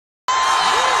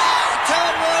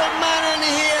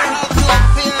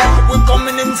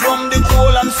running from the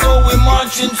cold, and so we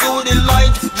marching to the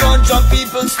light. Judge and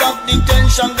people stop the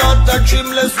tension, got a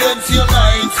dreamless let's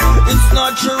unite. It's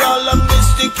natural and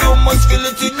mystic, you must feel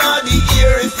it in all the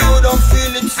air. If you don't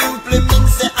feel it, simply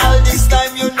means say all this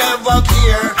time you never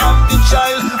care. I'm the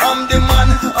child, I'm the man,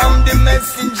 I'm the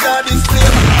messenger, the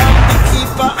flame. I'm the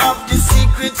keeper of the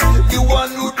secret, the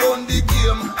one who done the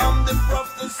game. I'm the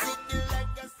prophecy, the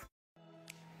legacy.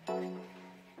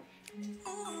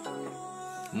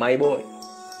 My boy,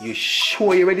 you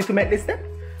sure you're ready to make this step?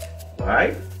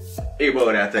 Alright? It's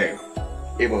about that time.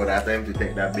 It's about that time to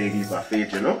take that big leap of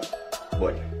faith, you know?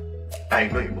 But I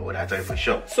know it's about that time for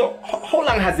sure. So, how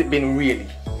long has it been really?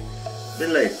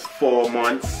 Been like 4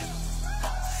 months,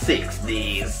 6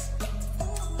 days,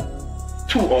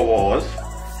 2 hours.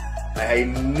 I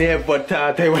never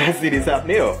thought I would see this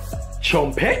happening.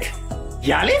 Trumpet?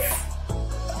 Yalis?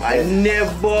 I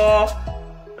never. Well,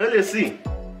 let's see.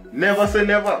 Never say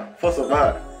never, first of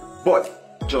all.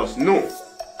 But just know,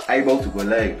 I about to go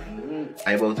live.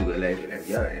 I about to go live with them.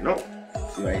 You already know.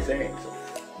 See what I'm saying? So,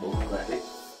 about to go live.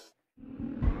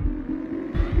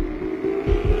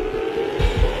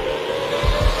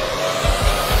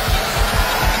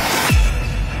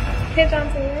 Hey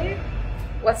Johnson,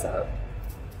 what's up?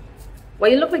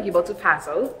 Well, you look like you're about to pass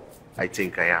out. I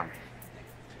think I am.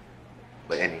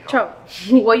 But anyhow. Cho,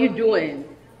 what are you doing?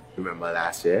 Remember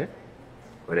last year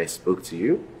when I spoke to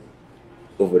you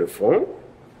over the phone?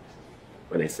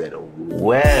 When I said,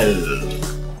 well.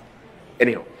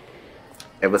 Anyhow,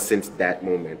 ever since that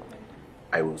moment,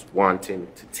 I was wanting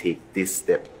to take this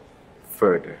step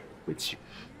further with you.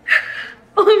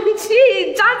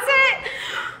 OMG, Johnson!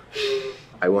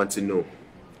 I want to know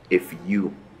if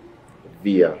you,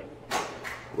 Via,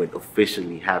 would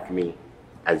officially have me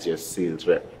as your sales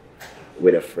rep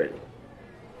with a friend.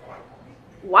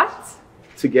 What?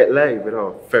 To get live with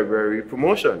our February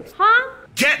promotions. Huh?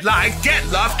 Get live, get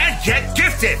love, and get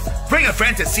gifted. Bring a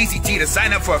friend to CCT to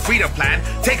sign up for a freedom plan,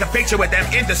 take a picture with them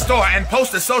in the store, and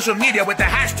post to social media with the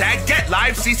hashtag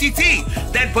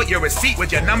GetLiveCCT. Then put your receipt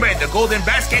with your number in the golden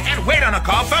basket and wait on a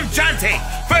call from Jante.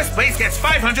 First place gets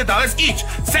 $500 each.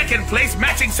 Second place,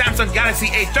 matching Samsung Galaxy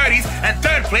A30s. And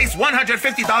third place,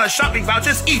 $150 shopping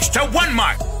vouchers each to one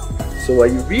mark. So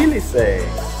what you really saying?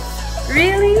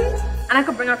 Really? And I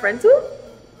could bring a friend too?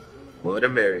 More the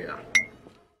merrier.